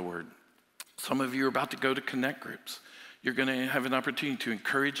encouragement from the word? Some of you are about to go to connect groups. You're going to have an opportunity to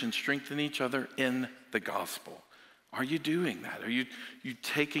encourage and strengthen each other in the gospel. Are you doing that? Are you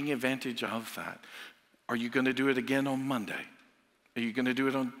taking advantage of that? Are you going to do it again on Monday? Are you going to do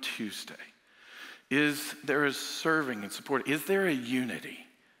it on Tuesday? Is there a serving and support? Is there a unity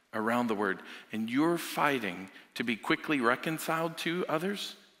around the word, and you're fighting to be quickly reconciled to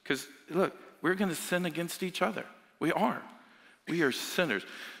others, because look, we're going to sin against each other. We are. We are sinners.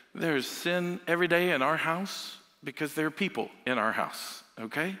 There's sin every day in our house because there are people in our house,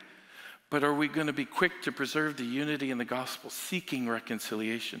 okay? But are we going to be quick to preserve the unity in the gospel, seeking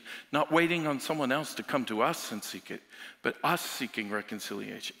reconciliation, not waiting on someone else to come to us and seek it, but us seeking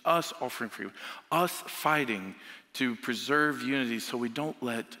reconciliation, us offering freedom, us fighting to preserve unity so we don't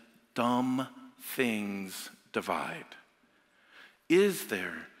let dumb things divide? Is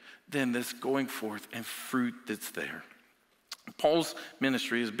there then this going forth and fruit that's there? Paul's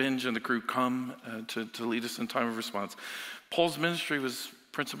ministry, as Benj and the crew come to lead us in time of response, Paul's ministry was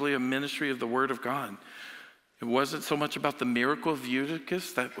principally a ministry of the Word of God. It wasn't so much about the miracle of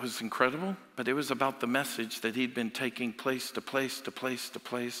Eutychus, that was incredible, but it was about the message that he'd been taking place to place to place to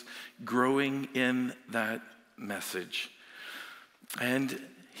place, growing in that message. And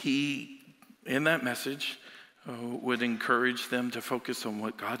he, in that message, would encourage them to focus on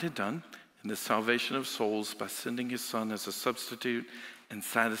what God had done in the salvation of souls by sending his Son as a substitute and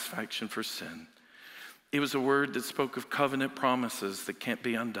satisfaction for sin. It was a word that spoke of covenant promises that can't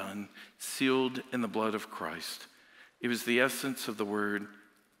be undone, sealed in the blood of Christ. It was the essence of the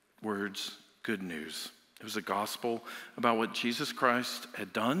words, good news. It was a gospel about what Jesus Christ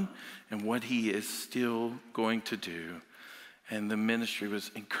had done and what he is still going to do. And the ministry was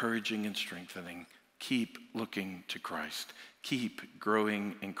encouraging and strengthening. Keep looking to Christ. Keep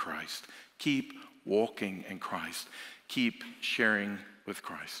growing in Christ. Keep walking in Christ. Keep sharing with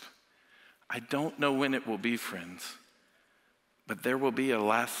Christ. I don't know when it will be, friends, but there will be a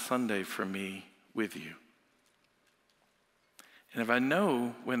last Sunday for me with you. And if I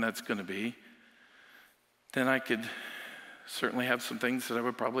know when that's going to be, then I could certainly have some things that I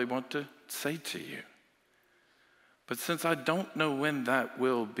would probably want to say to you. But since I don't know when that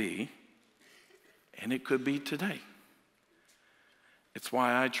will be, and it could be today, it's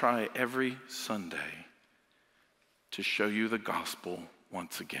why I try every Sunday to show you the gospel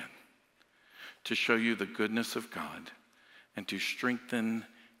once again, to show you the goodness of God, and to strengthen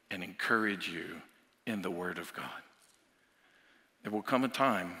and encourage you in the Word of God. There will come a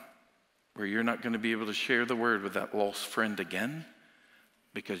time where you're not going to be able to share the Word with that lost friend again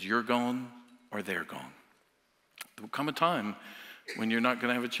because you're gone or they're gone. There will come a time when you're not going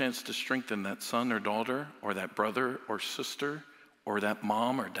to have a chance to strengthen that son or daughter or that brother or sister or that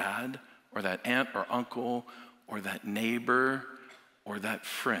mom or dad or that aunt or uncle or that neighbor or that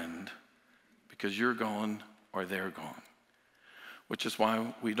friend because you're gone or they're gone. Which is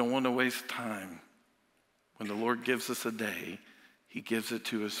why we don't want to waste time. When the Lord gives us a day, he gives it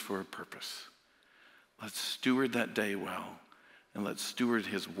to us for a purpose. Let's steward that day well, and let's steward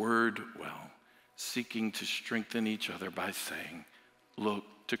his word well, seeking to strengthen each other by saying, look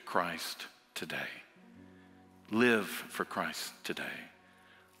to Christ today. Live for Christ today.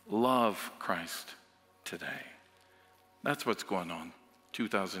 Love Christ today. That's what's going on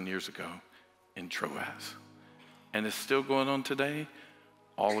 2,000 years ago in Troas. And it's still going on today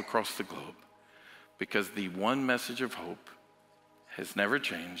all across the globe because the one message of hope has never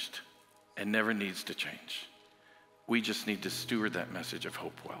changed and never needs to change. We just need to steward that message of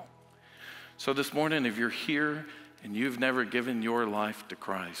hope well. So this morning, if you're here and you've never given your life to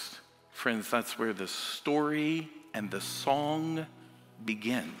Christ, friends, that's where the story and the song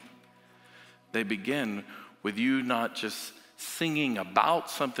begin. They begin with you not just singing about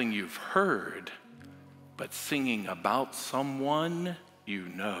something you've heard, but singing about someone you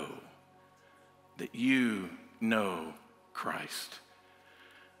know, that you know Christ.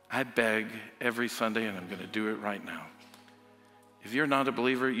 I beg every Sunday, and I'm going to do it right now. If you're not a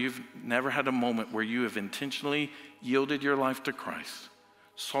believer, you've never had a moment where you have intentionally yielded your life to Christ,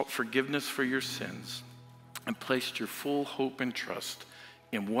 sought forgiveness for your sins, and placed your full hope and trust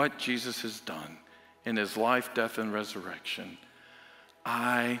in what Jesus has done in his life, death, and resurrection.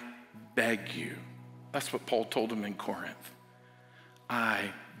 I beg you. That's what Paul told him in Corinth.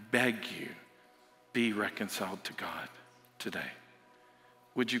 I beg you, be reconciled to God today.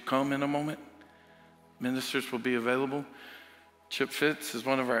 Would you come in a moment? Ministers will be available. Chip Fitz is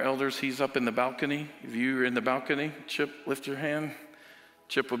one of our elders. He's up in the balcony. If you're in the balcony, Chip, lift your hand.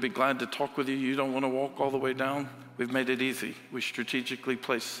 Chip will be glad to talk with you. You don't want to walk all the way down. We've made it easy. We strategically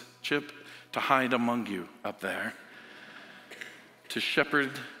place Chip to hide among you up there, to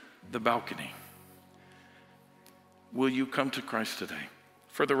shepherd the balcony. Will you come to Christ today?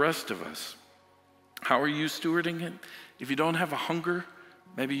 For the rest of us, how are you stewarding it? If you don't have a hunger,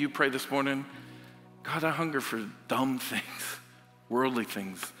 maybe you pray this morning, God, I hunger for dumb things, worldly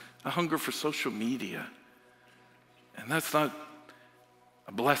things. I hunger for social media. And that's not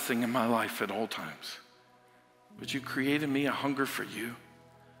a blessing in my life at all times. Would you create in me a hunger for you,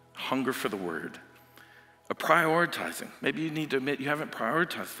 a hunger for the word, a prioritizing? Maybe you need to admit you haven't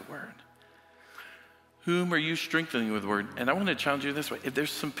prioritized the word. Whom are you strengthening with the word? And I want to challenge you this way. If there's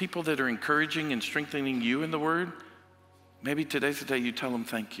some people that are encouraging and strengthening you in the word, maybe today's the day you tell them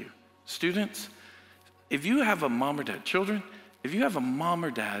thank you. Students, if you have a mom or dad, children, if you have a mom or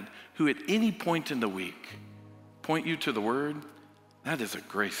dad who at any point in the week point you to the word, that is a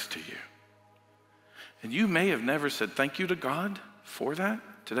grace to you. And you may have never said thank you to God for that.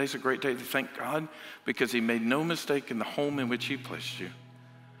 Today's a great day to thank God because he made no mistake in the home in which he placed you.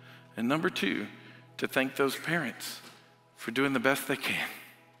 And number two, to thank those parents for doing the best they can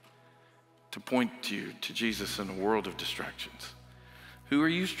to point you to Jesus in a world of distractions. Who are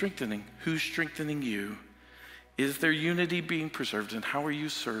you strengthening? Who's strengthening you? Is there unity being preserved? And how are you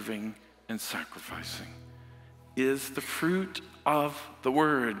serving and sacrificing? Is the fruit of the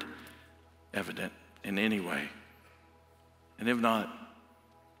word evident in any way? And if not,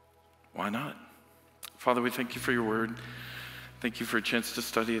 why not? Father, we thank you for your word. Thank you for a chance to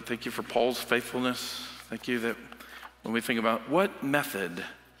study it. Thank you for Paul's faithfulness. Thank you that when we think about what method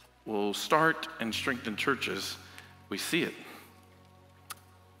will start and strengthen churches, we see it.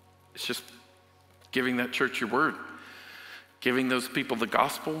 It's just giving that church your word, giving those people the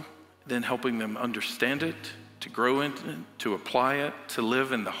gospel, then helping them understand it, to grow in it, to apply it, to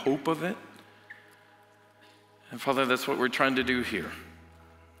live in the hope of it. And Father, that's what we're trying to do here.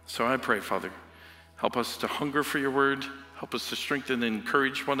 So I pray, Father, help us to hunger for your word. Help us to strengthen and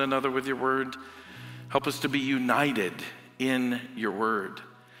encourage one another with your word. Help us to be united in your word.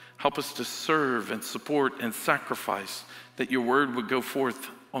 Help us to serve and support and sacrifice that your word would go forth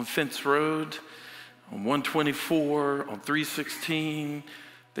on Fence Road, on 124, on 316,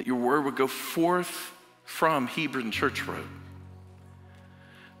 that your word would go forth from Hebron Church Road.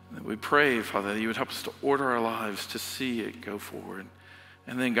 And we pray, Father, that you would help us to order our lives to see it go forward.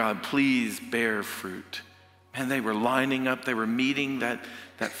 And then, God, please bear fruit. And they were lining up, they were meeting that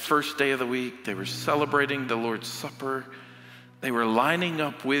first day of the week, they were celebrating the Lord's Supper, they were lining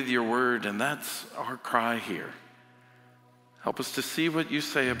up with your word, and that's our cry here. Help us to see what you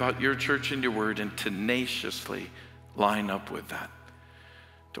say about your church and your word and tenaciously line up with that,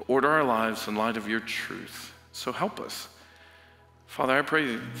 to order our lives in light of your truth. So help us. Father, I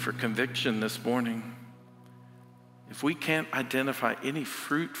pray for conviction this morning. If we can't identify any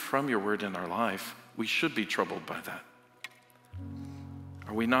fruit from your word in our life, we should be troubled by that.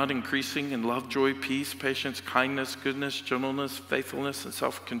 Are we not increasing in love, joy, peace, patience, kindness, goodness, gentleness, faithfulness, and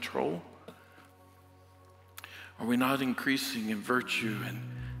self-control? Are we not increasing in virtue and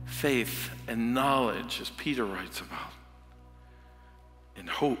faith and knowledge, as Peter writes about, in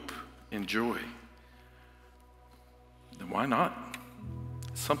hope, in joy? Then why not?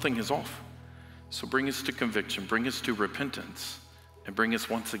 Something is off. So bring us to conviction, bring us to repentance, and bring us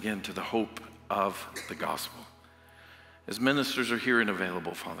once again to the hope of the gospel. As ministers are here and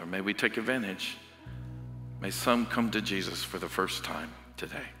available, Father, may we take advantage. May some come to Jesus for the first time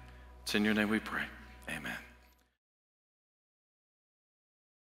today. It's in your name we pray. Amen.